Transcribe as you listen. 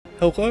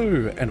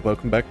Hello, and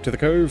welcome back to the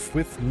Cove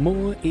with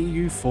more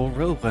EU for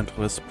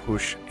Relentless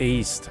Push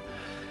East.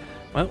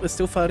 Well, we're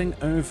still fighting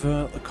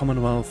over the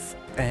Commonwealth,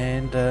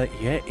 and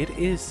yeah, it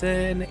is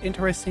an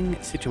interesting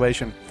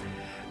situation.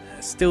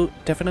 Still,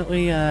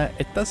 definitely,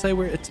 it does say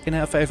it's in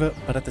our favour,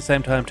 but at the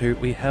same time too,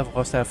 we have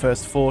lost our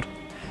first fort,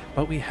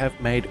 but we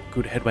have made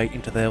good headway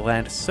into their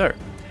land, so,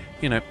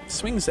 you know,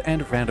 swings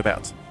and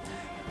roundabouts.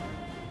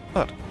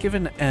 But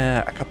given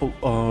a couple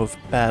of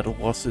bad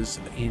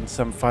losses in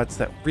some fights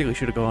that really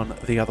should have gone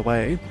the other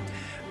way,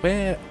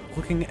 we're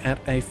looking at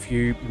a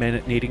few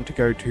men needing to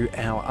go to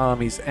our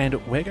armies, and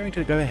we're going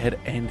to go ahead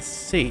and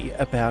see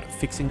about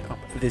fixing up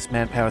this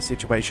manpower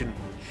situation.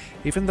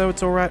 Even though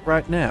it's alright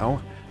right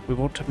now, we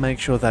want to make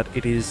sure that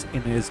it is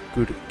in as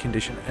good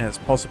condition as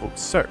possible.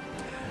 So,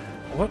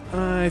 what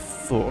I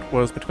thought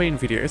was, between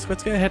videos,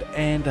 let's go ahead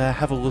and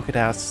have a look at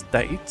our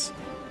states.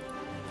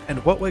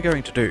 And what we're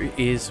going to do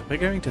is we're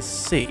going to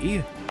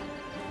see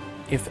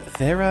if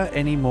there are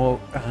any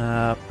more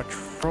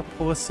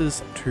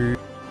metropolises to...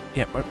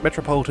 yeah,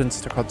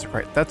 metropolitans to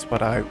consecrate. That's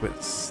what I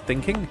was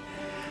thinking.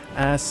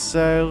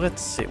 So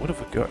let's see, what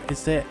have we got?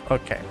 Is there...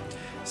 okay.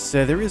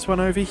 So there is one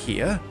over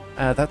here.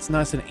 That's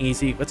nice and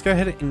easy. Let's go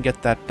ahead and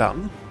get that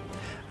done.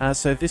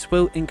 So this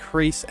will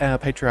increase our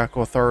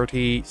patriarchal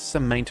authority,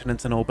 some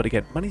maintenance and all, but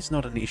again, money's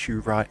not an issue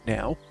right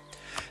now.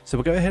 So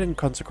we'll go ahead and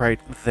consecrate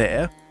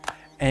there.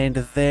 And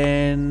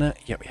then,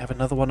 yeah, we have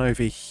another one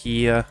over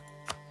here,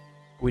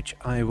 which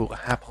I will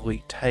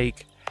happily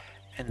take.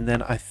 And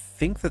then I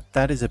think that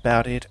that is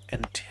about it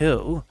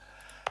until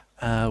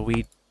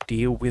we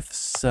deal with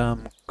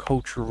some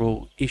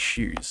cultural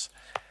issues.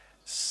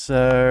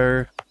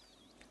 So,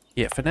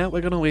 yeah, for now we're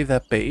going to leave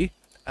that be.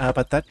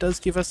 But that does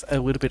give us a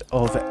little bit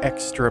of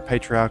extra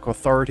patriarchal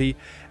authority,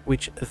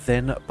 which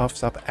then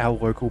buffs up our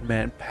local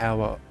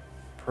manpower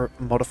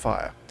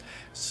modifier.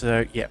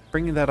 So yeah,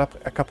 bringing that up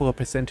a couple of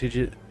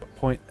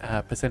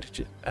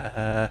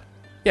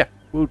yeah,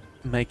 will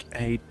make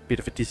a bit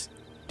of a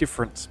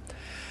difference.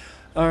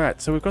 Alright,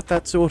 so we've got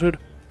that sorted.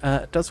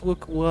 It does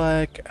look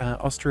like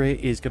Austria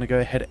is going to go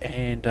ahead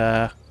and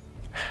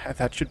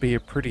that should be a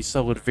pretty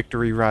solid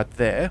victory right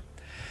there.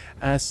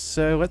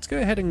 So let's go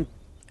ahead and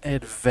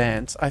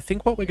advance. I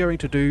think what we're going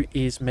to do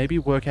is maybe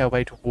work our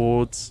way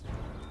towards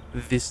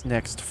this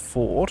next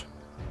fort.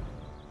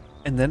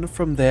 And then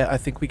from there, I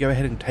think we go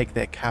ahead and take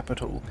their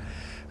capital.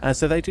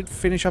 So they did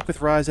finish up with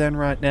Ryazan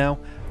right now,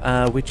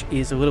 which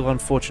is a little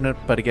unfortunate.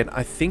 But again,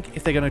 I think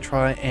if they're going to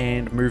try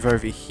and move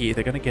over here,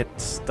 they're going to get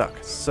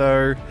stuck.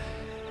 So,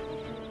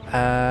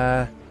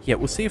 yeah,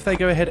 we'll see if they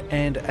go ahead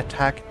and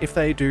attack. If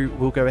they do,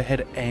 we'll go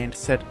ahead and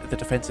set the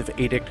defensive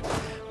edict.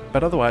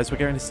 But otherwise, we're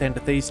going to send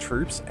these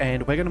troops,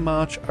 and we're going to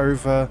march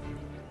over...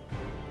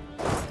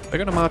 we're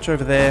going to march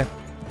over there.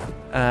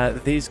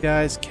 These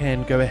guys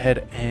can go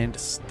ahead and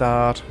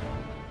start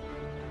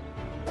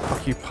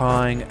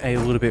occupying a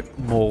little bit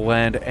more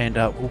land, and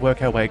we'll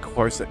work our way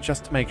closer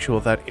just to make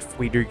sure that if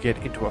we do get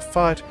into a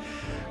fight,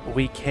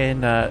 we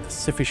can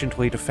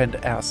sufficiently defend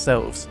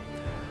ourselves.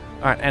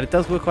 Alright, and it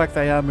does look like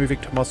they are moving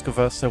to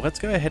Moskva, so let's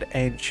go ahead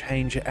and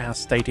change our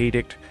state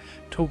edict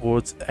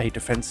towards a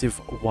defensive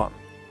one.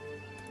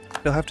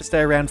 They'll have to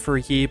stay around for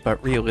a year,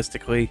 but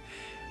realistically,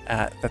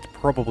 that's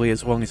probably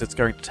as long as it's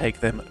going to take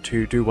them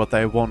to do what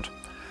they want.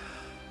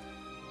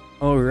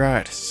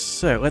 Alright,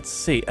 so let's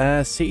see.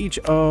 Siege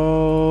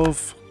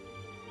of...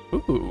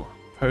 ooh,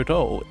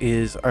 Podol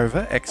is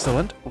over.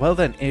 Excellent. Well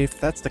then,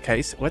 if that's the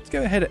case, let's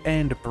go ahead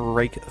and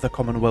break the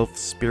Commonwealth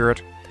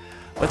spirit.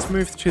 Let's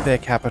move to their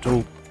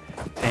capital,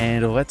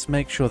 and let's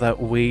make sure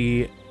that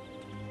we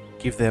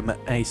give them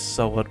a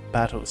solid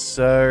battle.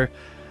 So,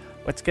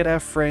 let's get our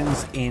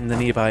friends in the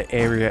nearby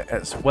area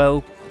as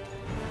well.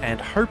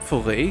 And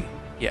hopefully,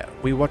 yeah,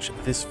 we watch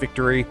this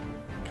victory.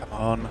 Come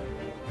on.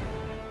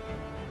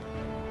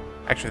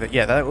 Actually,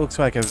 yeah, that looks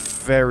like a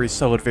very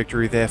solid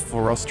victory there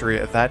for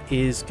Austria. That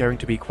is going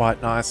to be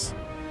quite nice.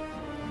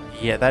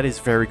 Yeah, that is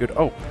very good.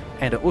 Oh,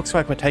 and it looks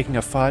like we're taking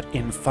a fight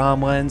in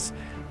farmlands.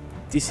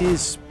 This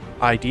is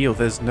ideal.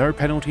 There's no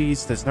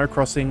penalties, there's no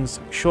crossings.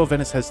 Sure,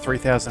 Venice has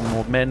 3,000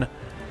 more men,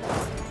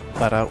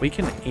 but we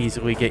can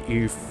easily get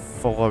you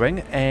following.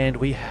 And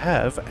we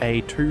have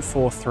a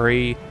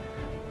 2-4-3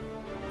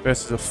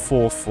 versus a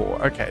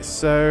 4-4. Okay,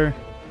 so...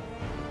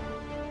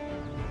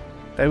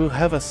 they will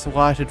have a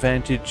slight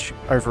advantage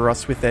over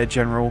us with their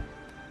general,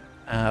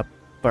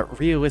 but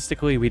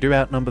realistically we do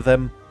outnumber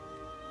them.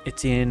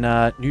 It's in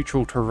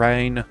neutral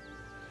terrain.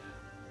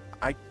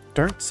 I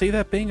don't see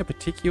that being a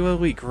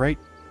particularly great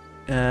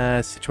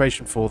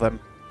situation for them.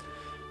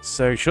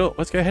 So sure,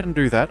 let's go ahead and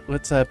do that.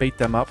 Let's beat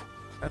them up.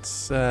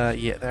 That's,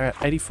 yeah, they're at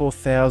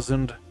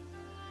 84,000.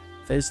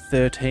 There's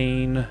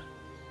 13,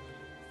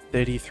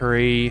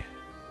 33,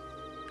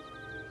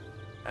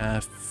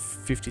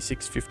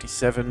 56,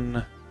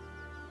 57...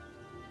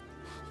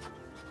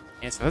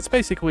 yeah, so that's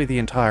basically the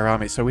entire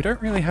army, so we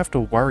don't really have to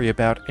worry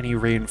about any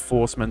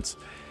reinforcements.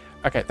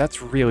 Okay,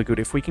 that's really good.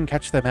 If we can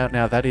catch them out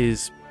now, that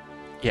is...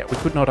 yeah, we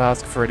could not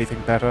ask for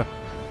anything better.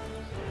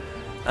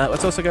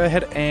 Let's also go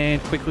ahead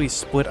and quickly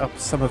split up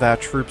some of our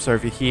troops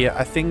over here.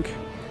 I think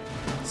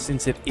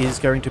since it is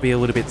going to be a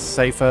little bit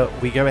safer,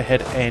 we go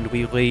ahead and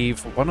we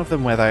leave one of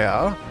them where they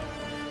are.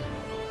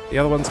 The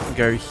other ones can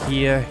go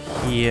here,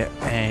 here,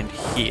 and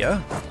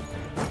here.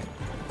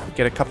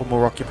 Get a couple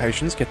more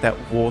occupations, get that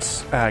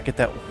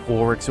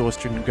war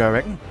exhaustion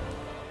going.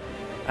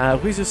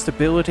 Lose your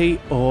stability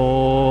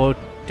or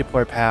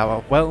Diplo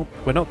power. Well,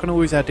 we're not going to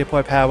lose our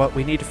Diplo power.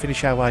 We need to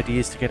finish our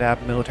ideas to get our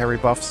military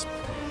buffs.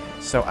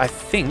 So I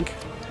think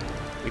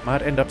we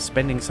might end up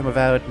spending some of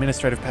our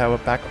administrative power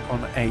back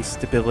on a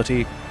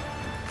stability.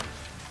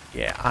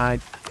 Yeah, I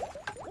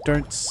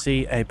don't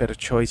see a better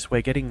choice.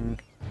 We're getting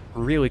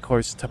really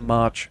close to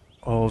March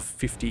of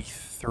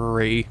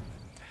 53.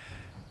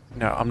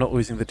 No, I'm not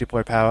losing the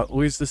Diplo power.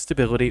 Lose the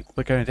stability.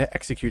 We're going to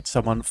execute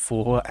someone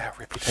for our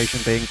reputation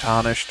being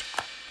tarnished.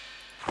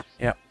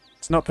 Yeah,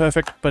 it's not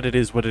perfect, but it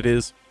is what it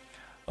is.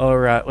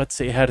 Alright, let's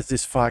see. How does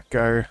this fight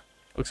go?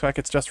 Looks like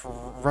it's just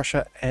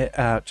Russia,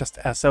 just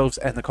ourselves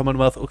and the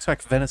Commonwealth. It looks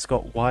like Venice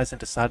got wise and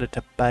decided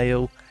to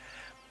bail.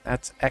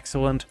 That's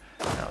excellent.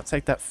 Now let's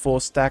take that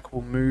 4 stack.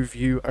 We'll move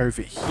you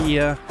over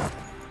here.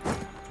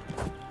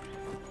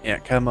 Yeah,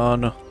 come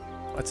on.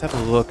 Let's have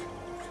a look.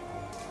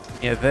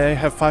 Yeah, they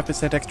have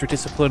 5% extra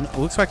discipline. It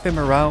looks like their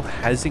morale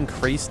has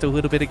increased a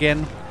little bit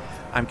again.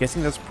 I'm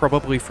guessing that's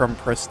probably from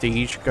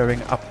prestige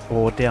going up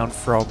or down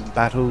from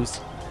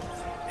battles.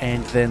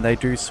 And then they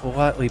do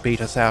slightly beat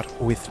us out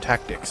with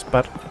tactics.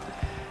 But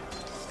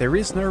there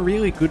is no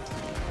really good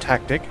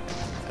tactic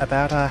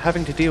about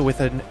having to deal with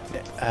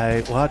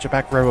a larger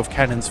back row of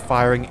cannons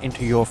firing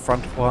into your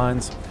front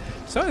lines.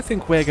 So I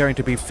think we're going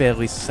to be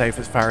fairly safe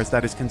as far as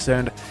that is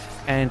concerned.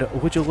 And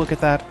would you look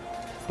at that?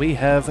 We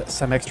have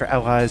some extra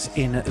allies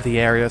in the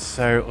area,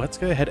 so let's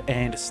go ahead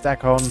and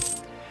stack on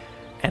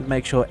and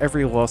make sure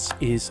every loss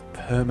is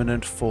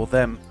permanent for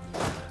them.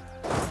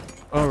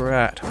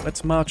 Alright,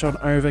 let's march on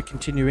over,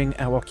 continuing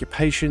our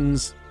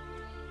occupations.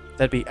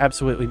 That'd be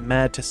absolutely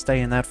mad to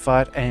stay in that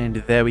fight, and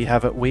there we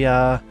have it. We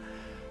are...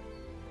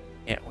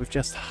 yeah, we've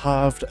just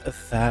halved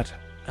that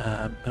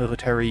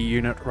military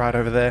unit right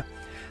over there.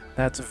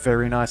 That's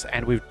very nice,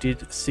 and we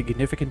did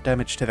significant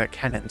damage to their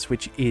cannons,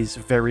 which is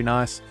very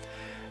nice.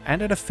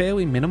 And at a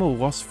fairly minimal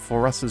loss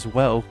for us as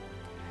well.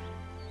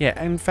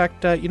 Yeah, in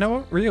fact, you know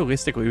what?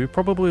 Realistically, we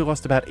probably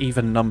lost about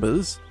even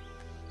numbers.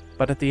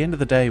 But at the end of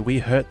the day, we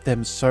hurt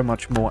them so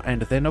much more,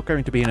 and they're not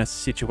going to be in a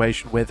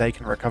situation where they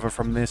can recover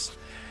from this.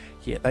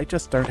 Yeah, they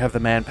just don't have the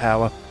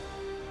manpower.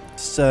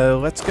 So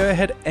let's go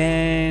ahead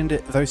and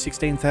those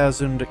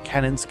 16,000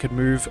 cannons can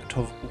move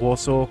to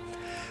Warsaw.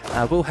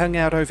 We'll hang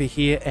out over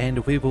here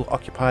and we will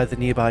occupy the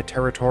nearby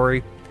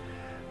territory.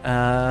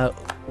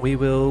 We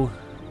will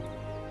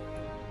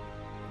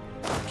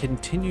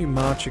continue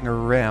marching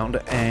around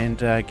and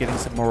getting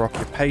some more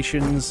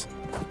occupations.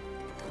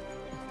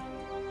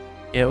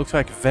 Yeah, it looks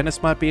like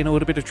Venice might be in a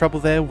little bit of trouble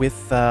there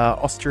with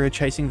Austria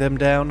chasing them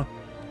down.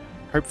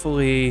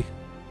 Hopefully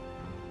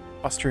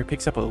Austria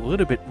picks up a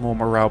little bit more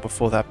morale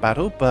before that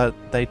battle, but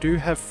they do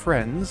have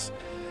friends.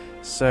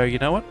 So you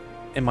know what?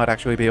 It might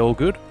actually be all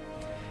good.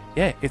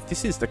 Yeah, if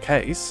this is the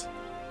case,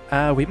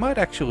 we might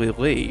actually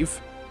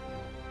leave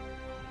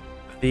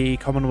the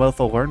Commonwealth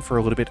alone for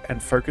a little bit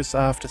and focus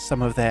after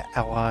some of their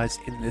allies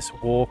in this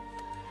war.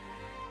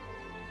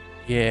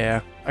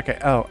 Yeah, okay,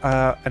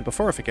 and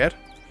before I forget,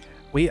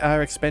 we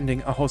are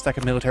expending a whole stack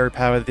of military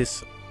power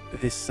this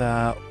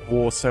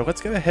war, so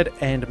let's go ahead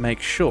and make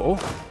sure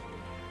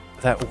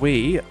that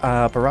we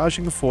are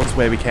barraging the forts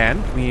where we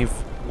can. We've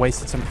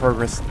wasted some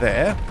progress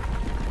there.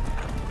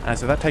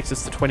 So that takes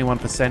us to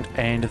 21%,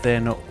 and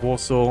then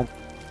Warsaw,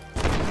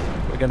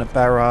 we're going to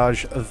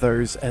barrage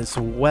those as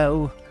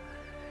well.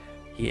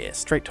 Yeah,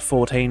 straight to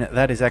 14,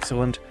 that is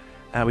excellent.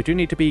 We do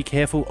need to be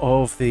careful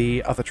of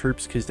the other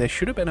troops, because there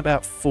should have been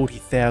about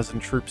 40,000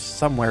 troops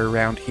somewhere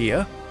around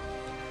here.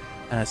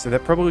 So they're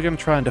probably going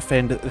to try and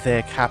defend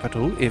their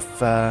capital if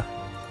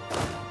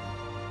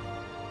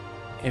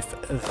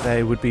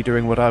they would be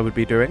doing what I would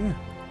be doing.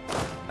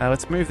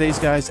 Let's move these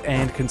guys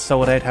and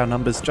consolidate our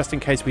numbers just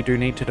in case we do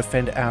need to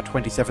defend our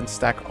 27th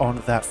stack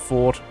on that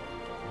fort.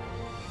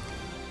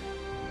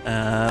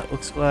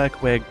 Looks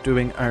like we're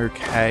doing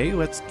okay.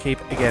 Let's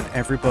keep, again,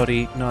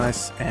 everybody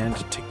nice and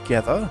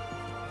together.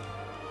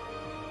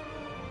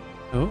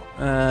 Oh,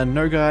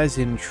 no guys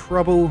in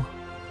trouble.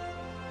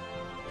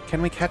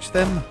 Can we catch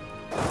them?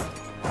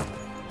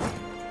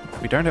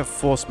 We don't have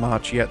force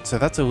march yet, so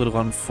that's a little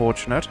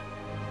unfortunate.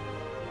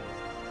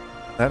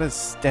 That is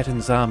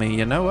Stettin's army.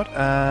 You know what?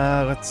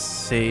 Let's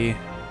see.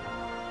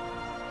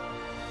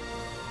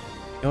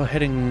 You're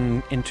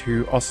heading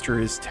into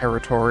Austria's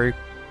territory.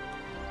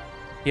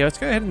 Yeah, let's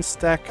go ahead and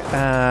stack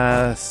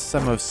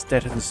some of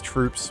Stettin's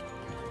troops.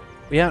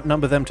 We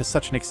outnumber them to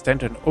such an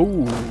extent, and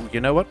oh,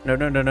 you know what?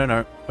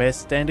 No. We're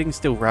standing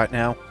still right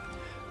now.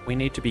 We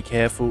need to be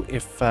careful.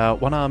 If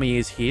one army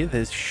is here,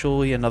 there's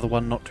surely another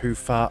one not too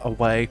far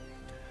away.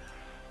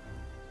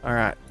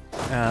 Alright.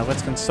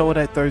 Let's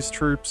consolidate those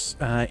troops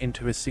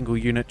into a single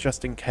unit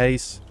just in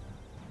case.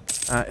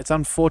 It's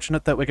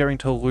unfortunate that we're going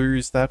to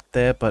lose that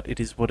there, but it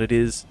is what it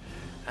is.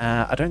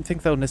 I don't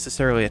think they'll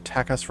necessarily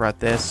attack us right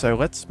there, so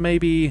let's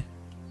maybe...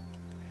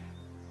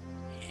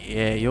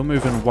 Yeah, you're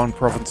moving one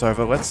province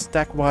over. Let's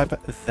stack wipe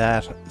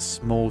that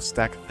small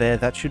stack there.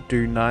 That should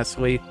do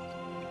nicely.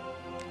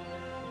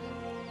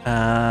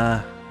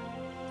 Yeah,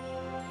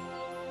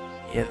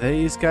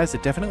 these guys are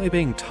definitely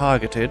being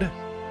targeted.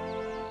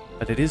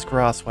 But it is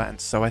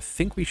grasslands, so I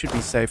think we should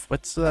be safe.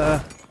 Let's,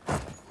 yeah,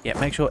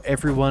 make sure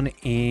everyone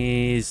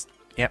is...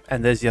 Yep,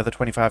 and there's the other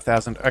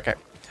 25,000. Okay.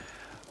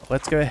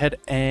 Let's go ahead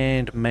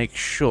and make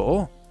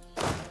sure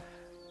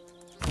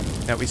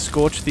that we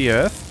scorch the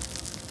earth.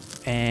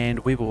 And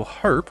we will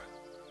hope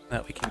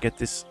that we can get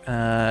this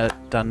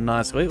done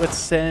nicely. Let's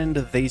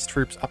send these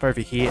troops up over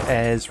here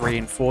as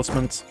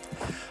reinforcements.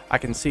 I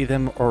can see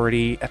them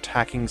already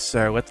attacking,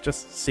 so let's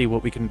just see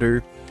what we can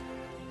do.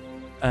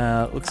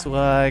 Looks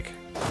like...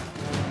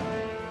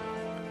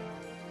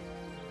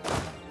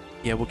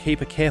 Yeah, we'll keep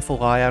a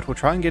careful eye out. We'll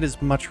try and get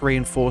as much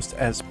reinforced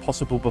as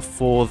possible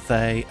before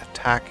they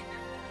attack.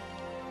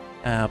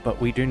 But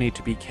we do need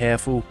to be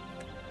careful.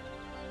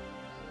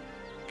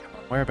 Come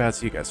on,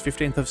 whereabouts are you guys?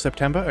 15th of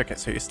September? Okay,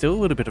 so you're still a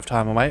little bit of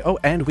time away. Oh,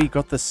 and we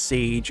got the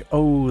siege.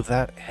 Oh,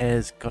 that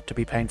has got to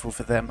be painful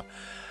for them.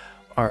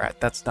 Alright,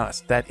 that's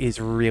nice. That is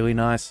really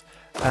nice.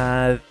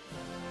 We're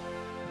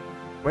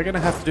going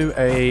to have to do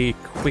a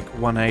quick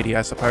 180,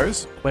 I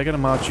suppose. We're going to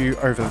march you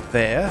over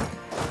there.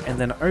 And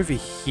then over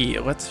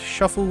here, let's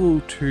shuffle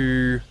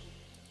to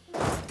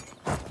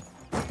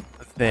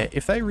there.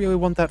 If they really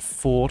want that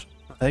fort,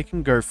 they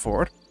can go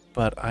for it.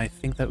 But I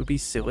think that would be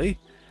silly.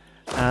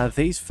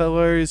 These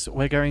fellows,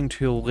 we're going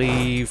to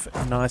leave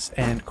nice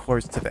and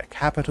close to their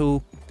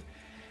capital.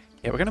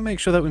 Yeah, we're going to make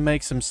sure that we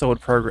make some solid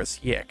progress.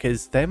 Yeah,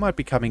 because they might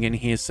be coming in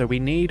here, so we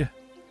need...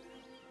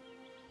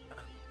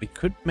 We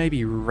could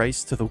maybe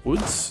race to the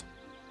woods.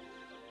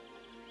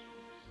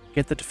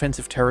 Get the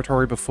defensive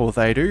territory before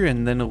they do,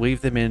 and then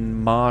leave them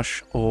in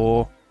marsh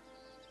or...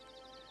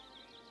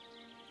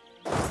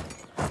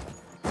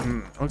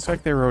 Looks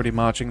like they're already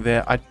marching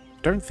there. I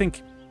don't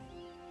think...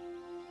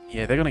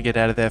 Yeah, they're going to get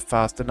out of there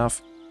fast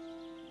enough.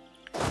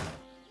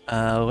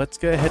 Let's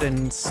go ahead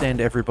and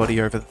send everybody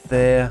over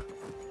there.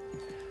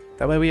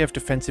 That way we have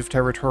defensive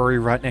territory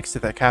right next to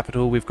their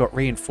capital. We've got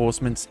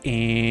reinforcements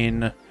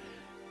in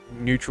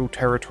neutral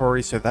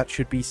territory, so that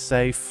should be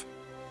safe.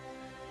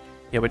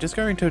 Yeah, we're just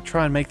going to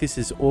try and make this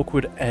as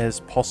awkward as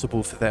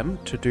possible for them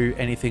to do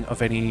anything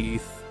of any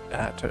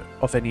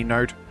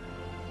note.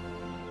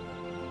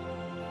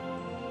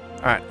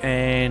 Alright,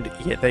 and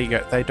yeah, there you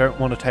go. They don't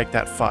want to take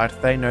that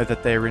fight. They know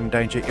that they're in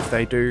danger if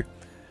they do.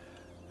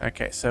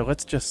 Okay, so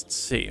let's just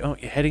see. Oh,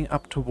 you're heading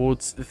up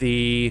towards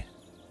the...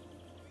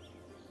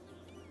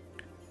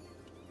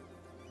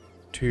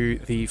 to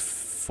the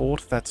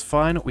fort. That's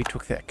fine. We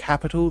took their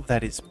capital.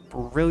 That is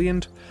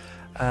brilliant.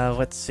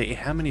 Let's see.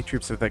 How many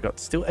troops have they got?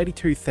 Still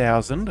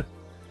 82,000.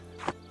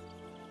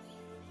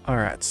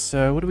 Alright,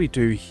 so what do we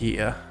do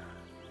here?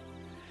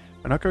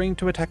 We're not going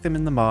to attack them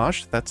in the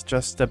marsh. That's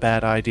just a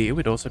bad idea.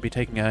 We'd also be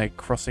taking a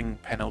crossing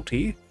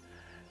penalty.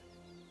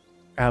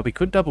 We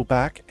could double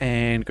back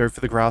and go for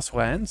the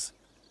grasslands.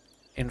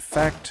 In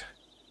fact...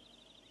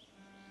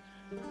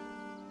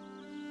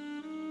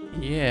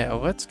 Yeah,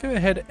 let's go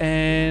ahead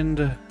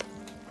and...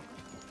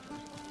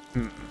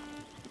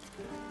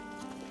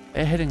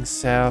 They're heading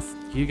south.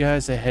 You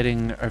guys are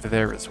heading over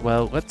there as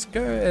well. Let's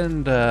go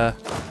and...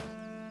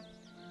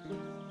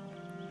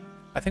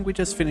 I think we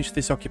just finished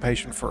this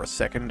occupation for a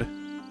second.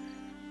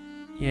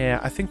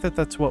 Yeah, I think that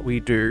that's what we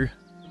do.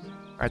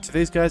 Alright, so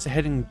these guys are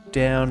heading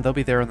down. They'll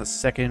be there on the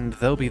 2nd.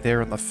 They'll be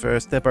there on the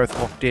 1st. They're both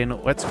locked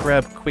in. Let's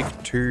grab quick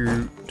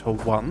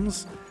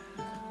 2-to-1s.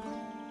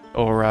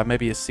 Or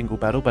maybe a single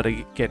battle, but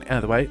again, out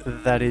of the way.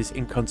 That is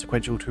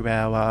inconsequential to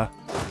our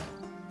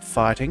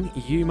fighting.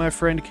 You, my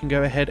friend, can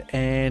go ahead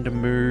and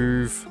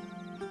move.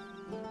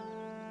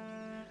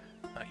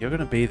 You're going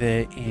to be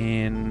there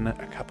in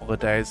a couple of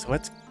days. So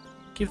let's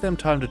give them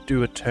time to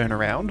do a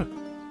turnaround.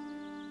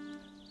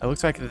 It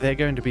looks like they're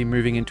going to be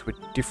moving into a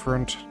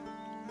different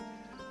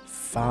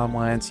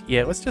farmlands.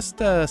 Yeah, let's just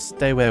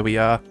stay where we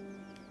are.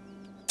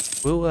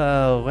 We'll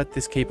let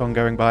this keep on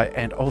going by.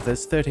 And oh,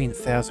 there's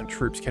 13,000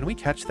 troops. Can we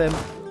catch them?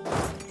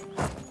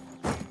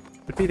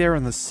 Would be there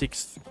on the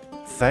 6th.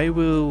 They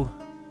will...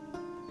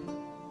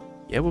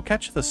 Yeah, we'll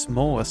catch the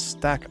smaller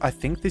stack. I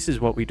think this is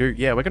what we do.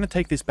 Yeah, we're going to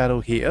take this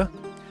battle here.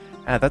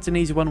 That's an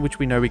easy one, which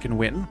we know we can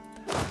win.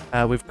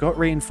 We've got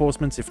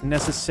reinforcements if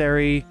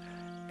necessary.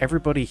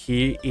 Everybody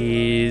here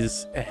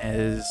is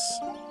as...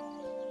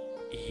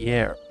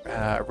 Yeah,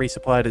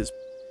 resupplied as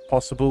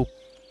possible.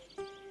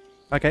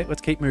 Okay,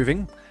 let's keep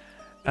moving.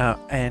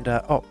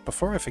 Oh,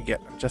 before I forget,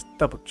 I'm just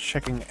double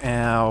checking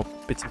our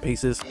bits and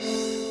pieces.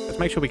 Let's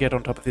make sure we get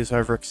on top of this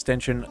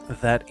overextension.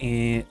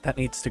 That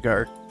needs to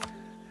go.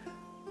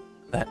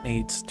 That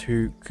needs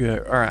to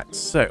go. Alright,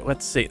 so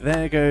let's see.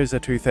 There goes a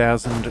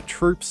 2,000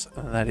 troops.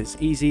 That is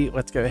easy.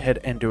 Let's go ahead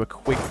and do a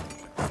quick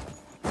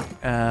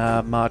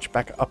march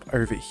back up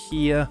over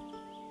here.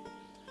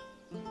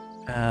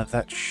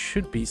 That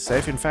should be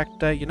safe. In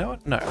fact, you know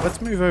what? No,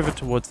 let's move over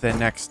towards their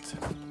next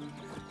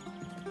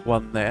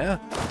one there.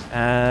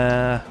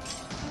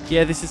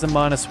 Yeah, this is a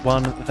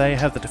 -1. They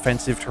have the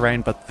defensive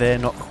terrain, but they're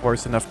not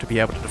close enough to be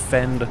able to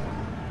defend.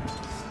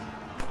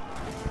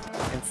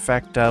 In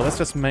fact, let's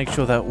just make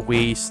sure that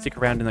we stick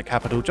around in the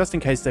capital, just in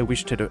case they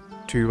wish to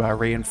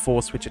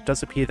reinforce, which it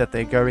does appear that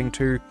they're going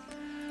to.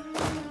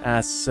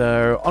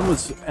 So,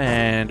 onwards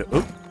and...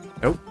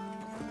 Oh,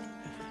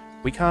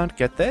 we can't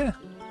get there?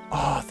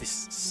 Oh,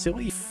 this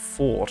silly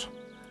fort.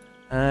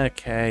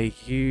 Okay,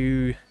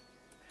 you've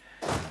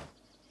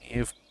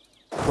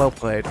well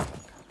played.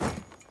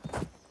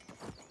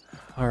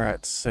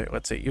 Alright, so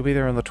let's see. You'll be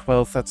there on the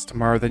 12th, that's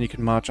tomorrow, then you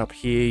can march up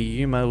here.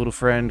 You, my little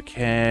friend,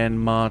 can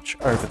march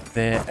over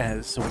there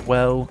as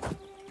well.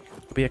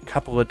 We'll be a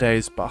couple of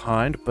days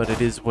behind, but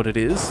it is what it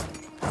is.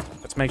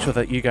 Let's make sure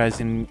that you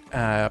guys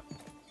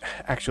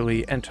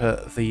actually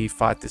enter the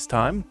fight this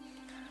time.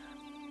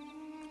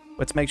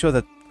 Let's make sure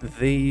that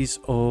these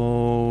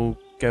all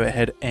go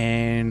ahead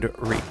and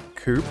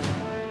recoup.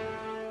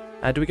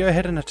 Do we go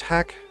ahead and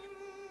attack?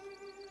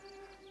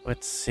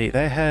 Let's see,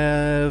 they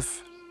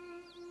have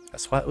a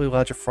slightly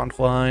larger front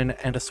line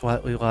and a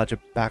slightly larger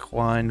back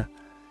line.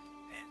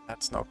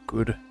 That's not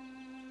good.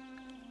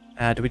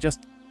 Do we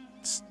just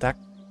stack?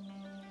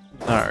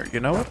 No, you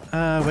know what?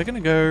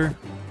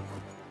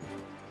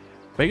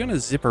 We're gonna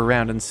zip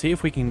around and see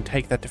if we can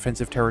take that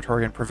defensive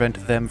territory and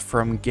prevent them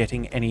from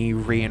getting any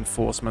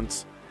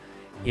reinforcements.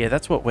 Yeah,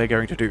 that's what we're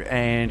going to do.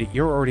 And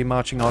you're already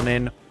marching on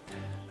in.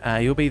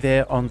 You'll be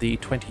there on the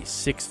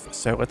 26th,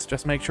 so let's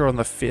just make sure on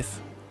the 5th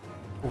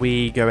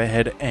we go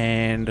ahead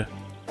and...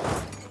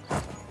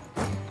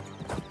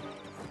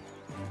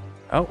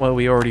 Oh, well,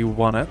 we already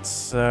won it,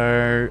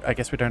 so I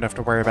guess we don't have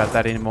to worry about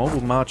that anymore.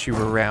 We'll march you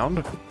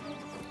around.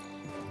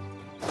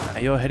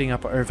 You're heading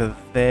up over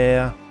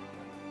there.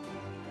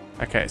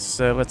 Okay,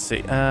 so let's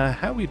see.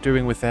 How are we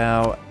doing with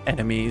our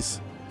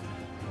enemies?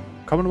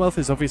 Commonwealth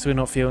is obviously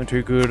not feeling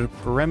too good.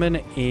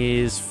 Bremen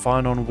is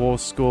fine on war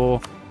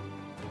score.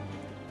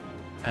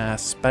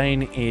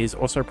 Spain is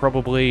also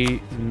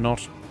probably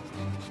not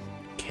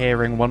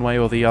caring one way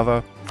or the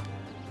other.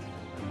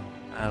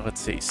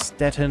 Let's see.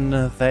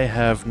 Stettin, they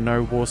have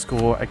no war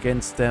score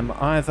against them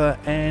either.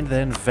 And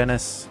then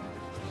Venice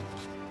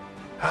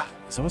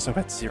is also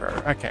at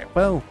 0. Okay,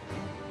 well,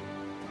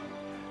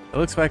 it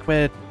looks like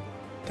we're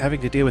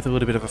having to deal with a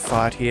little bit of a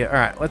fight here.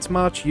 Alright, let's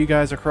march you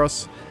guys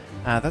across.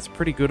 That's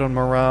pretty good on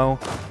morale.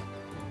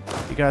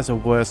 You guys are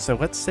worse, so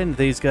let's send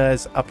these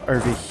guys up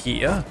over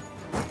here.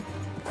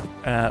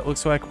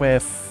 Looks like we're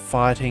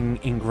fighting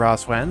in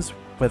grasslands,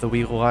 whether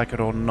we like it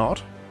or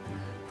not.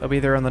 They'll be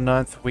there on the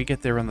 9th, we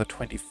get there on the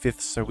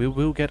 25th, so we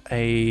will get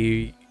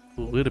a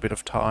little bit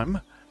of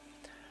time.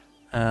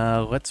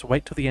 Let's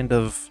wait till the end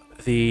of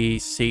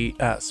the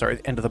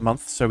end of the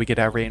month, so we get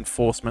our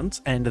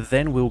reinforcements, and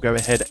then we'll go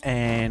ahead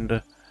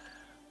and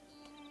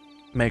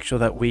make sure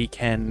that we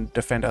can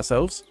defend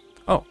ourselves.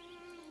 Oh.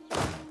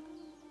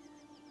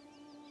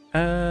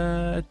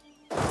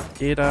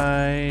 Did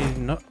I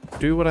not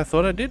do what I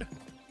thought I did?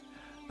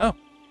 Oh.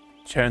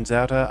 Turns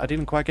out I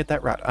didn't quite get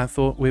that right. I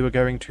thought we were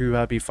going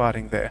to be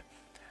fighting there.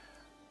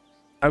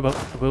 Oh well,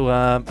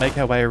 we'll make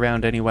our way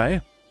around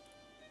anyway.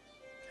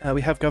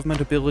 We have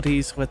government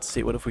abilities. Let's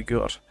see, what have we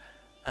got?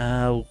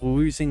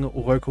 Losing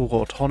local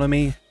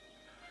autonomy.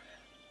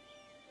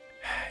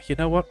 You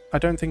know what? I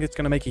don't think it's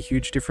going to make a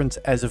huge difference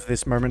as of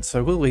this moment,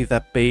 so we'll leave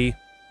that be.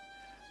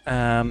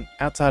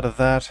 Outside of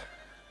that,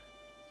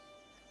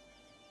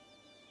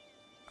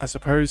 I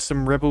suppose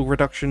some rebel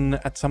reduction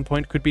at some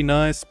point could be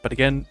nice, but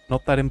again,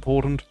 not that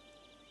important.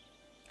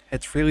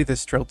 It's really the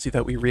Streltsy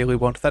that we really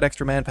want. That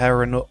extra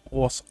manpower and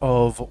loss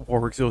of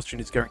war exhaustion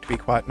is going to be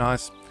quite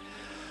nice.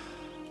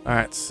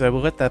 Alright, so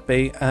we'll let that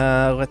be.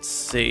 Let's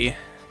see.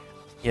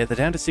 Yeah, they're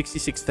down to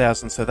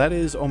 66,000, so that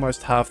is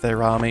almost half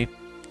their army.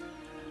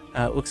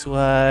 Looks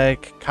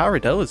like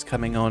Caradel is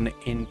coming on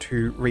in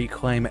to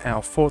reclaim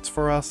our forts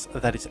for us.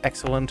 That is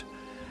excellent.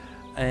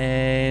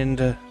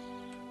 And...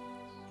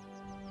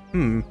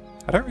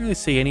 I don't really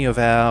see any of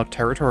our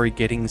territory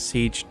getting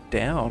sieged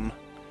down.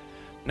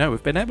 No,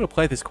 we've been able to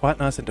play this quite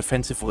nice and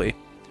defensively.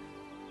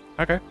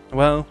 Okay,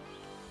 well,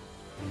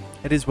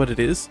 it is what it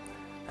is.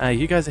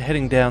 You guys are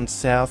heading down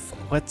south.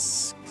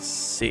 Let's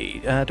see.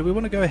 Do we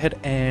want to go ahead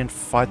and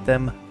fight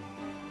them?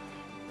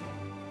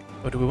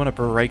 Or do we want to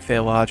break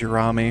their larger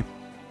army?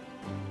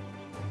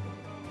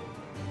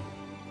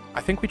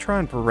 I think we try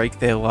and break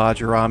their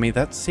larger army.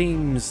 That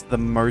seems the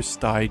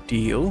most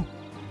ideal.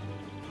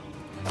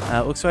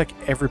 Looks like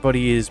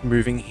everybody is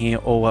moving here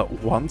all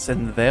at once,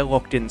 and they're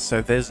locked in,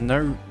 so there's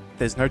no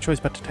choice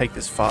but to take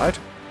this fight.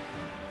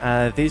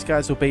 These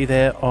guys will be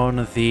there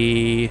on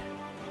the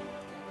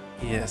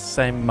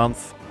same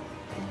month.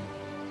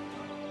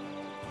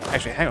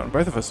 Actually, hang on,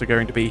 both of us are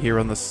going to be here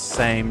on the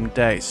same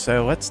day,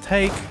 so let's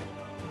take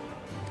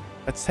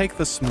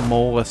the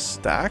smallest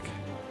stack.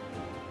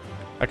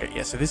 Okay,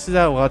 yeah, so this is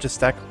our largest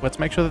stack. Let's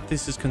make sure that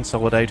this is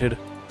consolidated.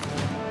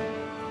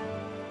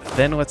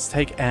 Then let's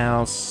take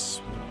our...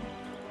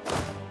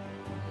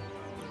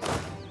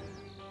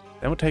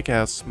 Then we'll take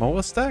our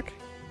smaller stack.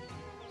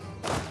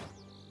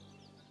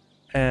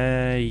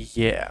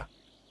 Yeah.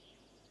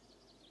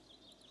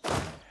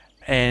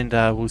 And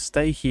we'll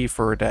stay here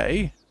for a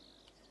day.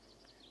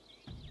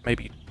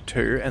 Maybe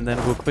 2, and then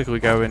we'll quickly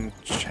go and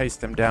chase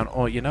them down.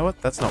 Oh, you know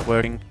what? That's not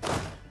working.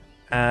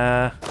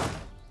 There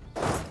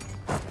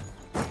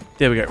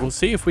we go. We'll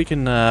see if we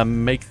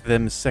can make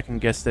them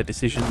second-guess their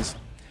decisions.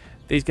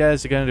 These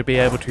guys are going to be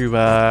able to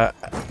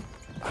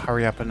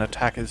hurry up and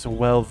attack as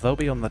well. They'll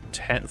be on the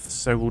 10th,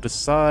 so we'll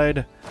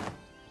decide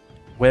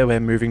where we're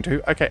moving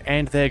to. Okay,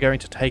 and they're going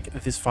to take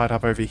this fight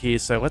up over here,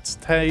 so let's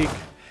take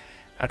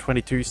our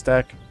 22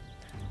 stack.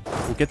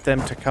 We'll get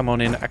them to come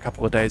on in a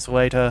couple of days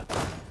later.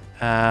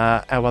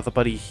 Our other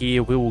buddy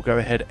here, we will go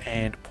ahead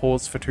and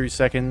pause for 2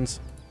 seconds.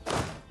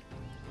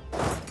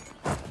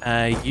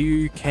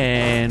 You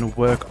can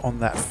work on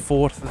that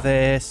fort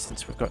there,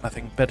 since we've got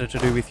nothing better to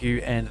do with you,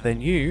 and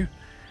then you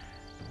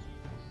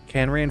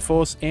can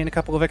reinforce in a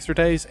couple of extra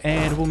days,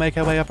 and we'll make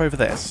our way up over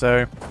there.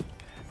 So,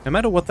 no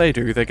matter what they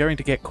do, they're going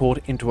to get caught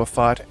into a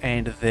fight,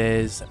 and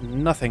there's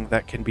nothing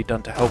that can be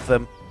done to help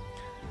them.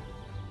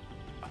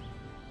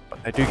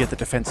 But they do get the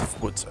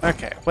defensive woods.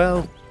 Okay,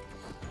 well,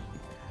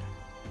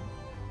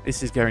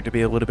 this is going to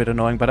be a little bit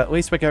annoying, but at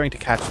least we're going to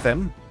catch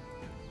them.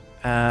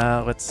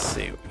 Let's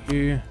see,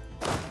 you...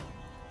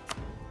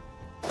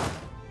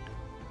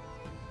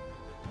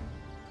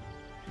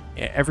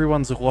 Yeah,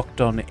 everyone's locked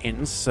on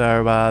in,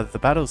 so the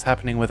battle's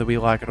happening whether we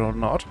like it or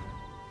not.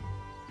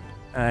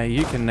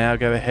 You can now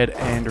go ahead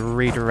and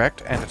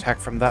redirect and attack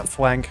from that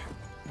flank.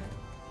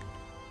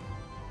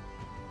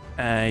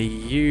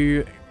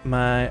 You,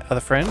 my other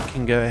friend,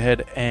 can go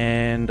ahead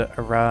and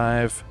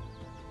arrive.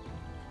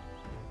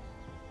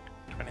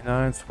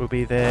 29th, we'll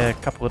be there a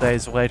couple of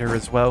days later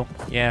as well.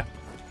 Yeah.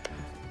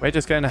 We're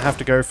just going to have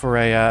to go for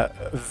a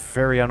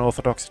very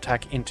unorthodox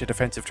attack into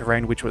defensive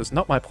terrain, which was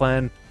not my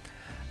plan.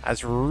 I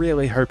was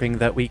really hoping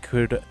that we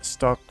could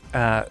stack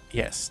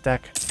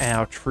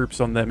our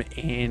troops on them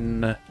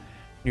in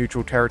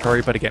neutral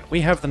territory, but again, we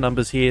have the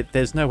numbers here.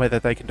 There's no way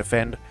that they can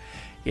defend.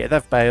 Yeah,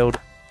 they've bailed.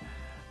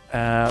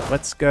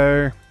 Let's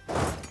go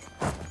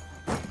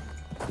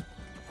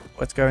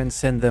and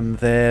send them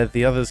there.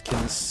 The others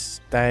can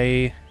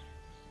stay.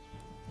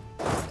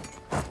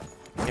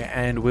 Yeah,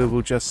 and we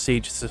will just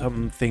siege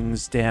some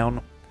things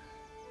down.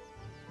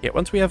 Yeah,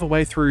 once we have a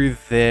way through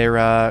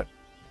their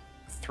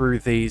through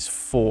these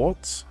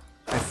forts,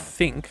 I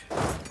think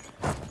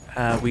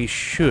we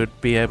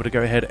should be able to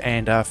go ahead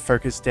and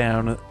focus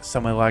down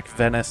somewhere like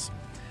Venice.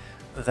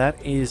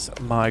 That is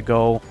my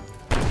goal.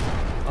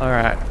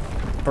 Alright,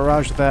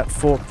 barrage that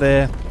fort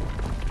there.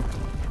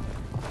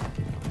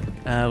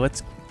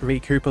 Let's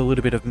recoup a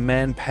little bit of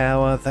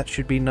manpower. That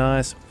should be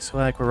nice. Looks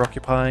like we're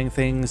occupying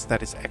things.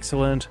 That is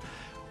excellent.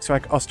 Looks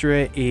like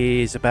Austria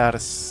is about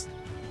to...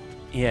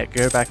 Yeah,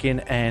 go back in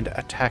and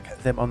attack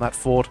them on that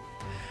fort.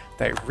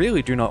 They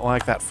really do not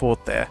like that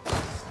fort there.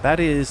 That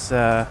is,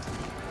 yeah,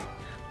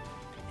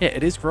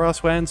 it is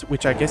grasslands,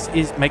 which I guess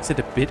makes it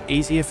a bit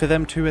easier for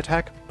them to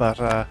attack, but,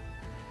 yeah,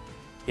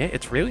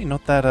 it's really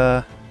not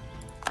that,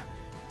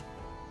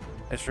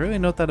 it's really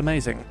not that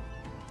amazing.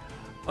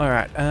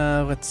 Alright,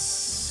 let's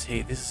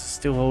see, this is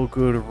still all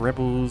good.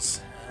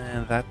 Rebels,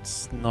 and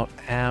that's not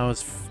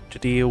ours to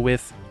deal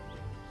with.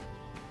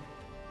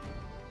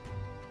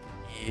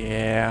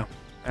 Yeah,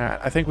 alright,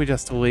 I think we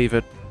just leave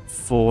it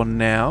for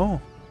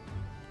now.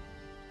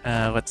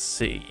 Let's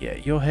see. Yeah,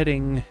 you're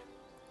heading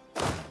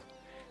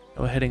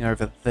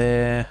over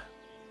there.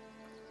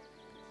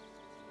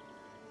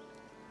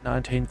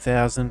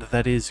 19,000.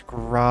 That is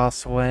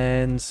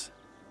grasslands.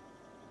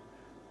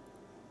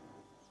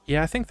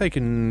 Yeah, I think they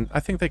can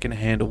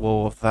handle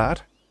all of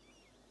that.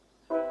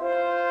 All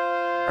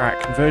right,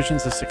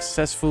 conversions are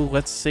successful.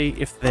 Let's see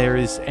if there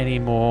is any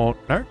more.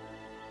 No.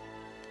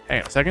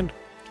 Hang on a second.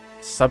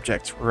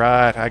 Subjects.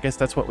 Right. I guess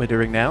that's what we're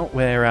doing now.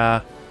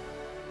 We're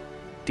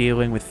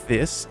dealing with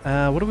this.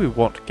 What do we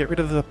want? Get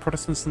rid of the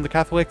Protestants and the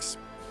Catholics?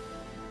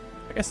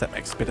 I guess that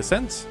makes a bit of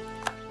sense.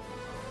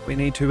 We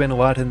need to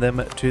enlighten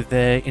them to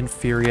their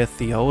inferior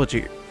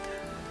theology.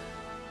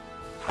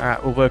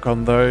 Alright, we'll work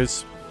on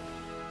those.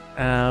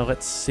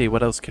 Let's see,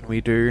 what else can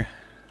we do?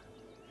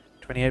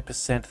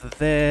 28%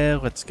 there.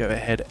 Let's go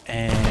ahead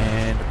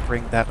and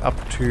bring that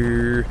up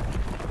to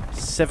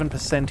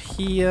 7%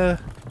 here.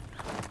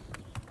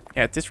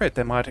 Yeah, at this rate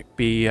they might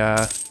be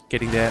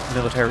getting their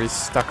militaries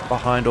stuck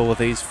behind all of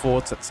these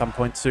forts at some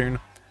point soon.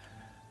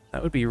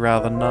 That would be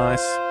rather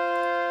nice.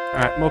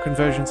 Alright, more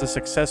conversions are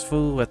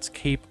successful. Let's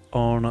keep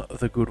on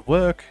the good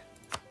work.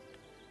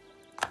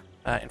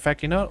 In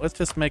fact, you know what? Let's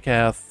just make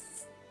our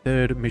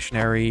third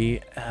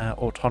missionary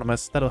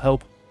autonomous. That'll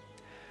help.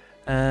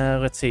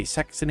 Let's see,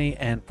 Saxony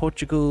and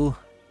Portugal.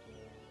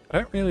 I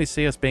don't really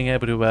see us being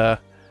able to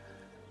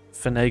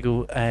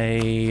finagle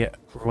a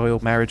royal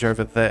marriage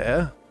over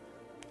there.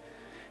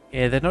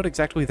 Yeah, they're not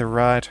exactly in the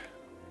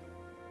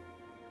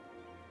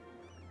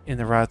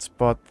right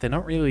spot. They're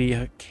not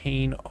really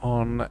keen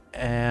on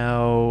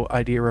our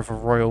idea of a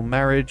royal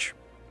marriage.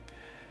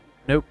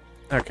 Nope.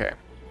 Okay.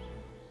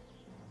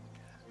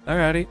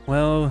 Alrighty,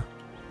 well,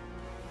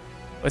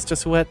 let's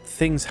just let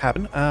things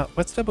happen.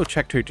 Let's double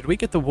check too. Did we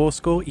get the war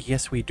score?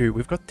 Yes, we do.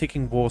 We've got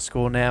ticking war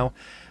score now.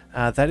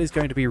 That is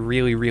going to be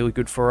really, really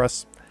good for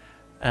us.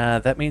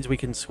 That means we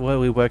can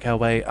slowly work our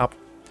way up.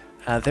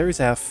 There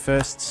is our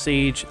first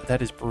siege.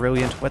 That is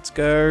brilliant. Let's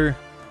go.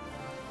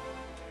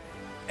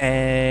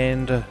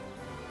 And...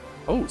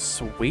 oh,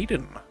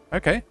 Sweden.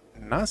 Okay,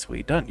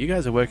 nicely done. You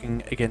guys are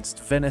working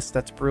against Venice.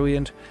 That's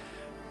brilliant.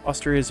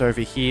 Austria's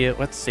over here.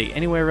 Let's see.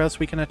 Anywhere else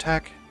we can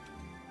attack?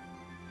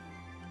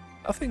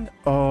 Nothing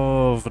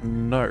of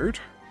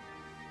note.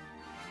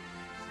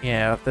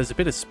 Yeah, there's a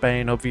bit of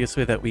Spain,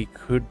 obviously, that we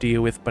could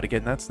deal with, but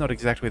again, that's not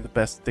exactly the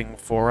best thing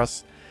for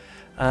us.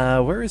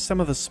 Where is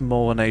some of the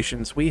smaller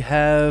nations? We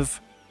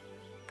have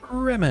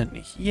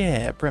Bremen.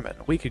 Yeah, Bremen.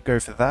 We could go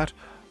for that.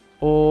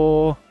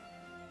 Or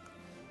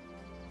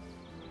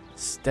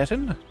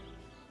Stettin?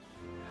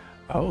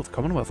 Oh, the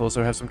Commonwealth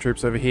also have some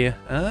troops over here.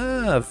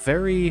 Ah,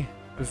 very,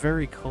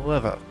 very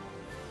clever.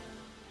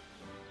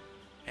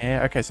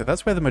 Yeah, okay, so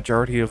that's where the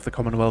majority of the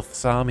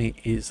Commonwealth's army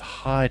is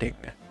hiding.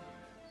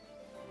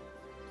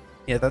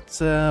 Yeah,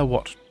 that's,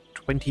 what,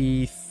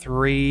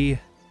 23...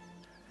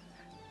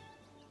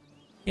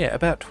 yeah,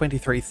 about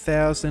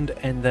 23,000,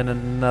 and then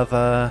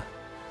another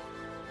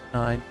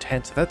 9,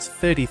 10, so that's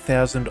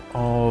 30,000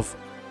 of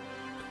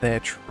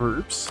their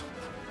troops.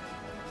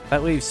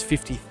 That leaves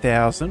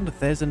 50,000,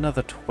 there's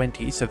another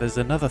 20, so there's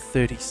another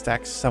 30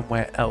 stacks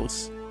somewhere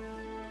else.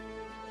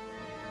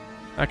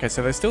 Okay,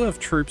 so they still have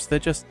troops, they're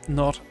just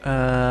not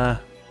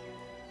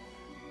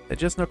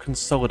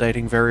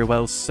consolidating very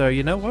well, so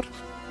you know what?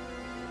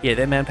 Yeah,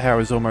 their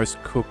manpower is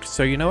almost cooked,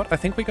 so you know what? I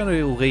think we're going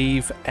to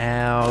leave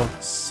our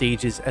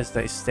sieges as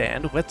they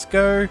stand. Let's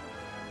go...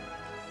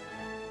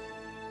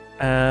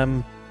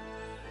 where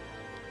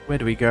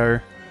do we go?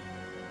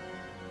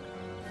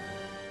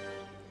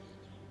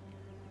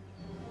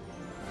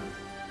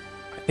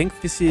 I think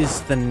this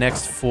is the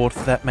next fort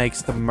that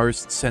makes the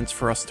most sense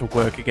for us to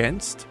work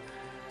against.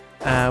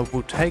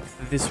 We'll take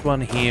this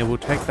one here, we'll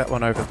take that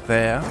one over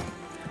there.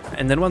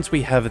 And then once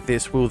we have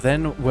this, we'll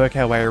then work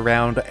our way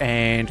around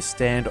and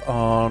stand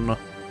on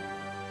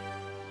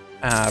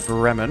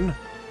Bremen.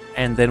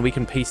 And then we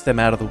can piece them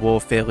out of the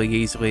war fairly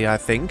easily, I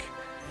think.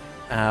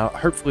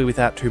 Hopefully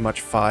without too much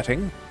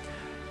fighting.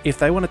 If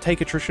they want to take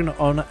attrition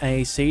on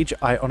a siege,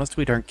 I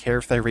honestly don't care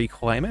if they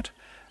reclaim it.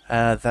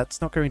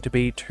 That's not going to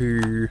be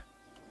too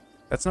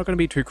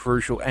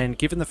crucial. And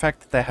given the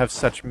fact that they have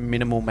such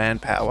minimal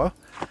manpower...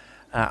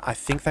 I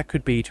think that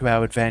could be to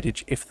our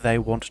advantage if they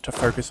want to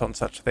focus on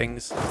such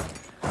things.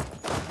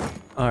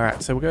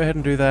 Alright, so we'll go ahead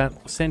and do that.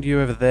 We'll send you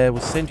over there.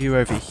 We'll send you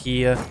over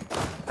here.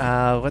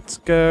 Let's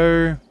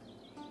go...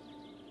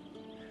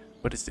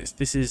 what is this?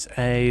 This is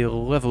a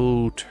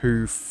level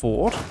 2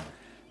 fort.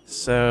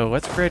 So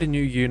let's create a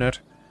new unit.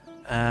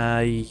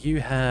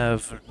 You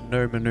have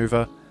no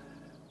maneuver.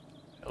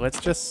 Let's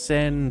just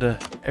send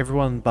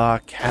everyone bar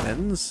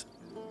cannons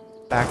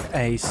back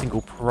a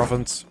single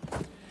province.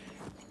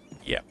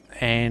 Yeah.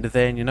 And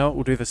then, you know what,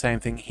 we'll do the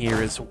same thing here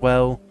as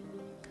well.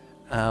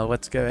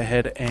 Let's go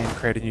ahead and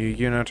create a new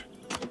unit.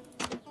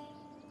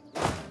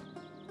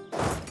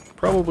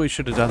 Probably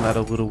should have done that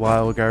a little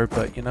while ago,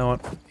 but you know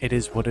what, it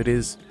is what it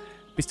is.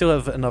 We still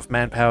have enough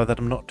manpower that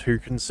I'm not too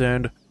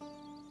concerned.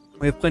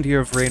 We have plenty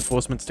of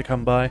reinforcements to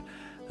come by.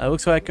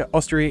 Looks like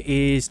Austria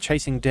is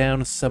chasing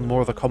down some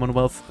more of the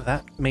Commonwealth.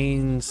 That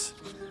means...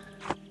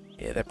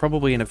 yeah, they're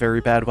probably in a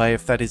very bad way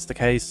if that is the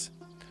case.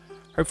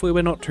 Hopefully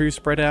we're not too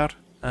spread out.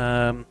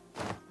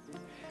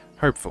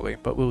 Hopefully,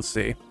 but we'll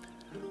see.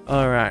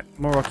 Alright,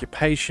 more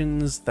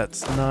occupations,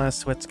 that's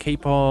nice. Let's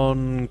keep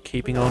on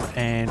keeping on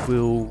and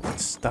we'll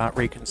start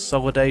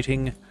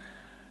reconsolidating.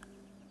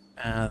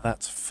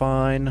 That's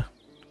fine.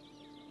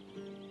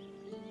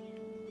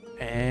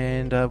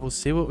 And we'll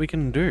see what we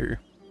can do.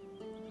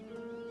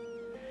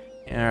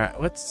 Alright,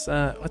 let's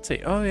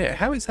see. Oh yeah,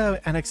 how is our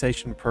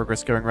annexation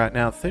progress going right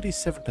now?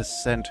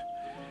 37%.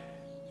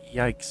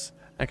 Yikes.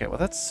 Okay, well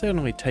that's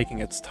certainly taking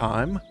its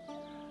time.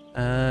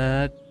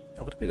 A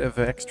little bit of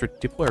extra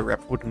Diplo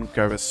rep wouldn't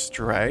go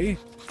astray.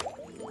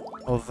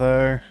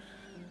 Although...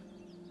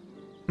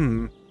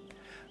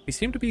 we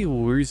seem to be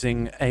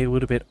losing a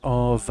little bit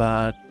of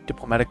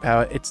diplomatic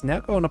power. It's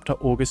now gone up to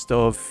August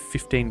of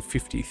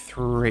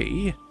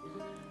 1553.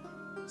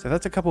 So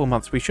that's a couple of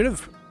months. We should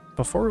have...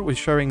 before it was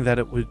showing that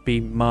it would be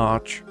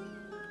March.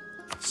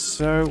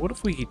 So what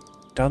have we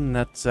done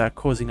that's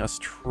causing us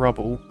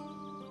trouble?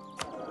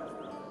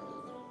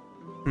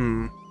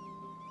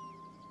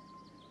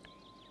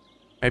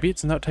 Maybe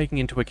it's not taking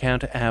into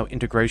account our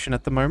integration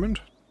at the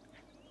moment.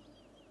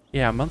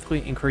 Yeah, our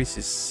monthly increase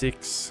is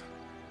 6.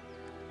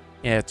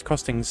 Yeah, it's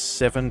costing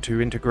 7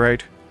 to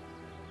integrate.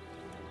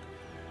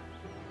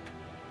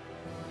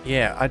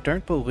 Yeah, I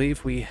don't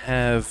believe we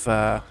have...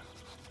 no,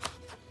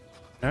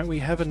 we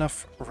have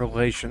enough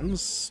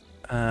relations.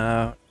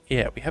 Yeah,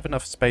 we have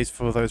enough space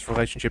for those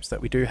relationships that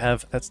we do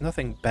have. That's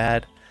nothing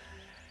bad.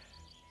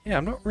 Yeah,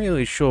 I'm not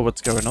really sure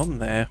what's going on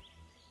there.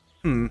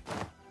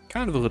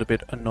 kind of a little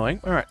bit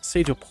annoying. Alright,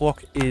 siege of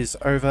Plock is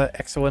over.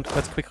 Excellent.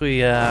 Let's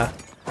quickly, I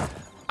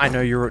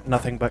know you're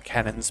nothing but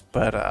cannons,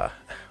 but,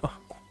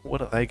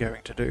 what are they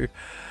going to do?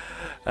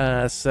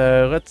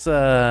 So let's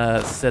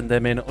send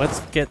them in.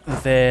 Let's get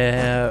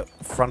their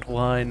front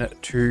line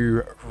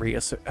to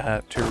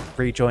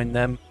rejoin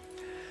them.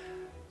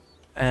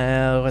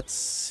 Let's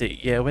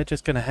see. Yeah, we're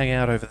just going to hang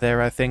out over there,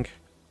 I think.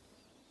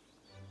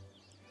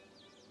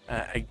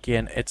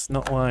 Again, it's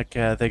not like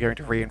they're going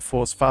to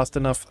reinforce fast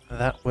enough.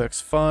 That works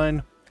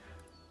fine.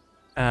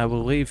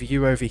 We'll leave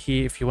you over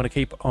here. If you want to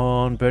keep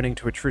on burning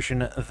to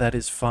attrition, that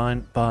is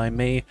fine by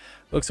me.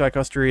 Looks like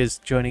Austria is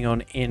joining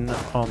in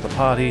on the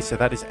party, so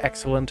that is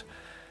excellent.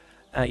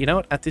 You know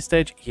what? At this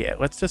stage, yeah,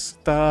 let's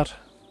just start.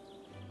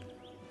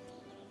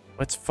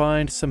 Let's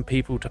find some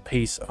people to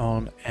peace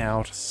on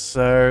out.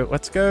 So,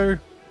 let's go.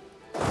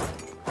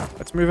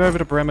 Let's move over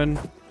to Bremen.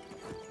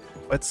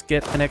 Let's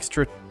get an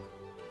extra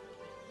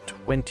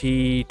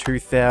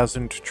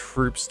 22,000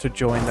 troops to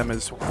join them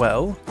as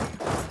well.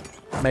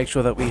 Make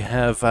sure that we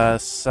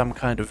have some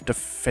kind of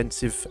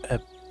defensive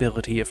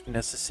ability if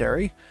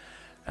necessary.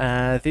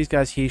 These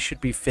guys here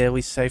should be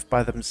fairly safe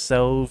by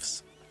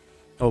themselves,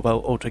 or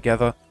well,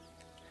 altogether.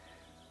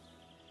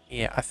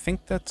 Yeah, I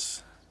think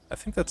that's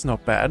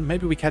not bad.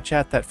 Maybe we catch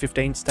out that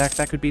 15 stack.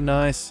 That could be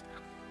nice.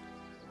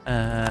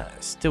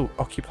 Still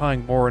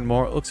occupying more and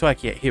more. It looks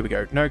like, yeah, here we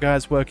go. No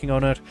guys working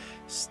on it.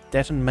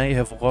 Stettin may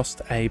have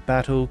lost a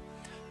battle.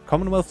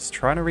 Commonwealth's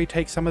trying to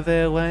retake some of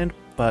their land,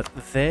 but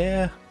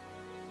their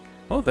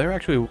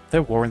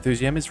war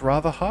enthusiasm is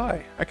rather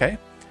high. Okay.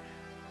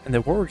 And their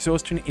war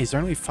exhaustion is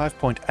only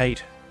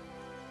 5.8.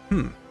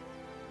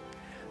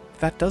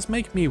 That does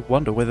make me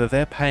wonder whether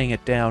they're paying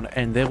it down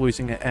and they're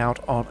losing it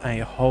out on a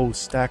whole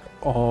stack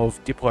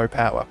of Diplo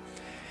power.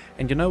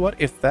 And you know what?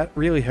 If that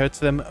really hurts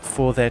them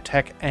for their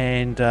tech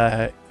and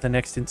the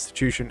next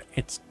institution,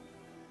 it's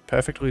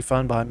perfectly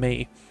fine by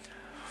me.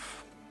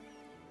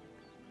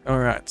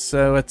 Alright,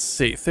 so let's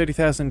see.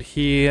 30,000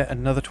 here,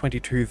 another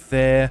 22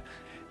 there.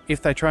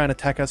 If they try and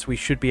attack us, we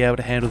should be able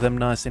to handle them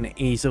nice and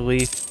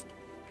easily.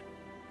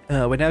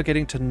 We're now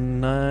getting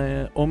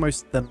to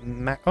almost the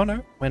max. Oh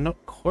no, we're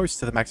not close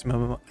to the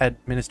maximum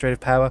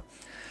administrative power.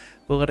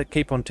 We'll let it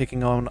keep on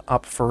ticking on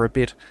up for a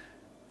bit.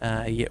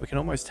 Yeah, we can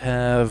almost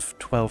have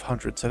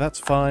 1,200, so that's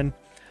fine.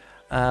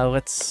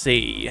 Let's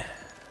see.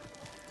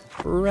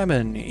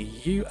 Bremen,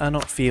 you are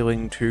not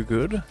feeling too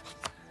good.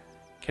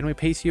 Can we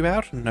piece you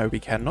out? No, we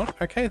cannot.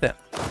 Okay then.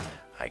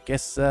 I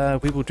guess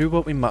we will do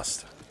what we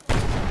must.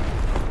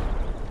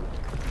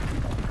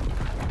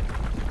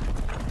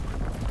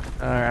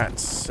 Alright,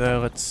 so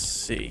let's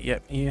see.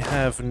 Yep, you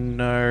have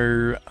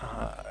no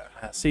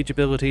siege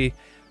ability.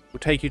 We'll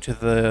take you to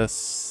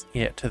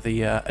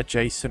the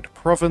adjacent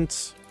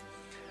province,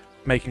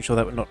 making sure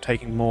that we're not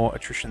taking more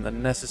attrition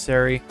than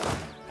necessary.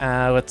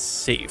 Let's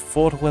see,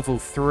 fort level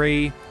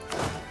 3.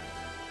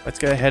 Let's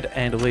go ahead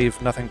and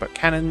leave nothing but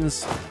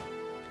cannons.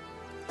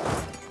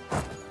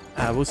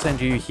 We'll send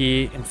you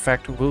here. In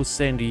fact, we'll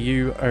send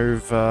you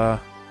over.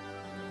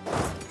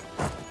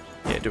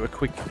 Yeah, do a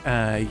quick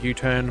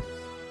U-turn.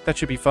 That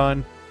should be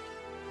fine.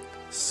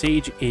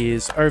 Siege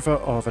is over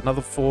of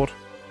another fort.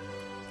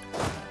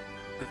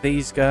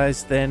 These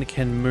guys then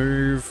can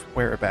move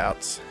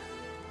whereabouts.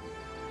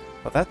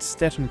 Well, that's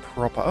Stettin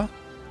proper.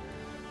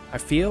 I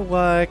feel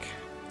like...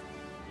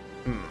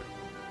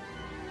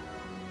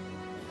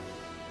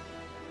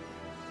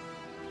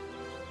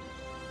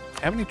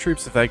 How many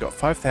troops have they got?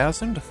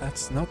 5,000?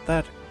 That's not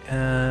that...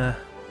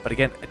 But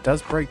again, it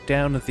does break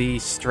down the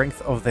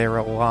strength of their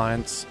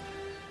alliance.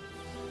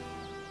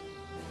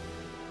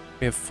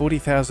 We have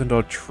 40,000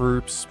 odd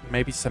troops,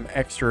 maybe some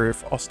extra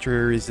if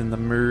Austria is in the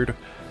mood.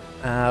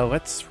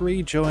 Let's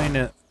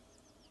rejoin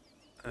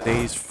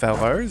these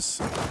fellows.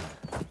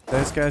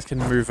 Those guys can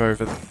move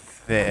over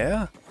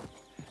there.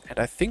 And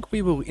I think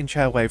we will inch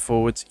our way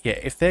forwards. Yeah,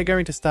 if they're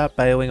going to start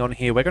bailing on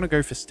here, we're going to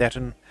go for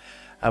Stettin.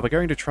 We're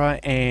going to try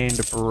and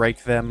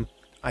break them.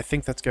 I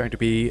think that's going to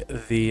be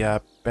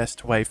the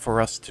best way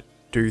for us to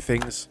do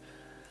things.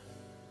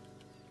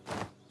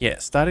 Yeah,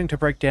 starting to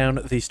break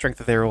down the strength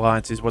of their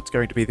alliance is what's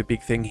going to be the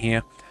big thing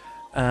here.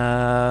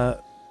 Who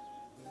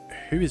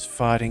is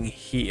fighting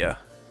here?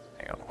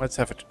 Hang on, let's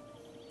have it.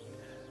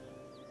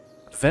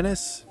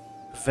 Venice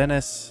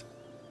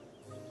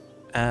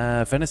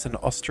and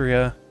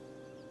Austria.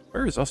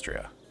 Where is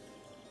Austria?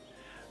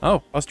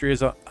 Oh,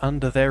 Austria's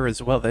under there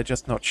as well. They're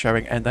just not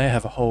showing, and they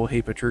have a whole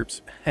heap of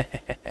troops.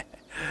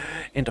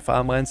 Into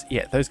farmlands.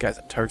 Yeah, those guys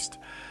are toast.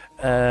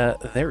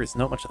 There is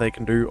not much they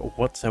can do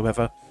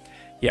whatsoever.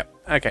 Yeah,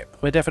 okay.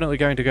 We're definitely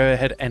going to go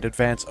ahead and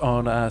advance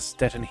on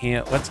Stettin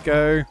here. Let's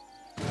go.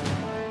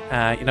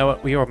 You know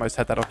what? We almost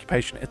had that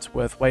occupation. It's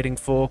worth waiting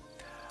for.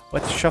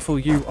 Let's shuffle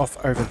you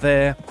off over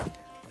there.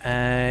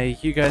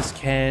 You guys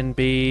can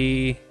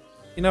be...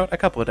 You know what? A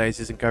couple of days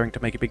isn't going to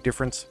make a big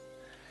difference.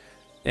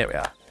 There we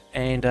are.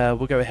 And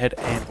we'll go ahead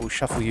and we'll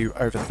shuffle you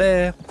over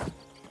there,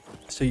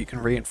 so you can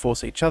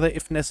reinforce each other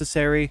if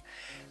necessary.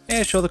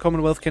 Yeah, sure, the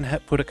Commonwealth can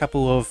put a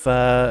couple of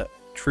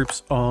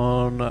troops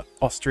on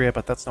Austria,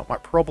 but that's not my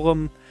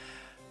problem.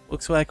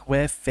 Looks like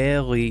we're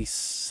fairly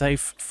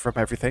safe from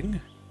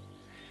everything.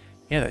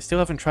 Yeah, they still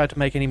haven't tried to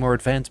make any more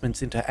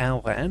advancements into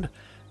our land.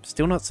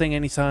 Still not seeing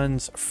any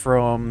signs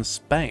from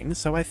Spain,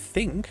 so I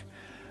think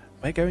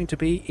we're going to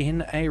be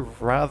in a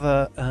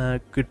rather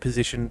good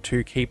position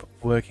to keep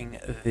working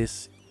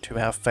this to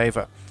our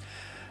favour.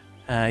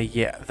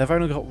 Yeah, they've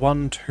only got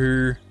 1,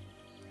 2,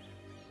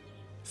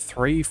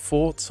 3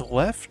 forts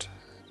left.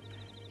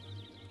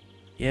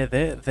 Yeah,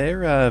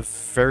 they're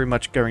very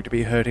much going to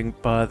be hurting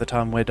by the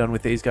time we're done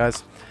with these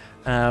guys.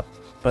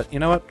 But you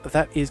know what?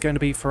 That is going to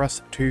be for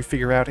us to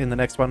figure out in the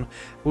next one.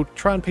 We'll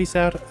try and piece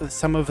out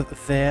some of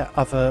their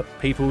other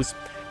peoples,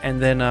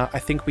 and then I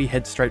think we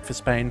head straight for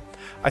Spain.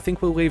 I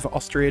think we'll leave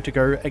Austria to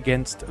go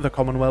against the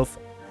Commonwealth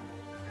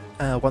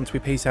once we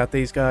piece out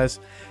these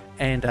guys,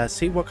 and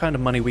see what kind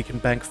of money we can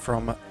bank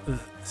from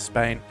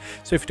Spain.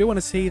 So if you do want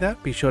to see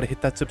that, be sure to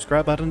hit that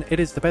subscribe button. It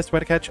is the best way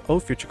to catch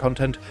all future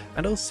content,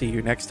 and I'll see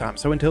you next time.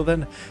 So until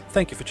then,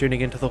 thank you for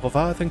tuning into the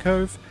Leviathan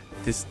Cove.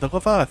 This is the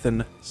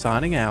Leviathan,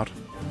 signing out.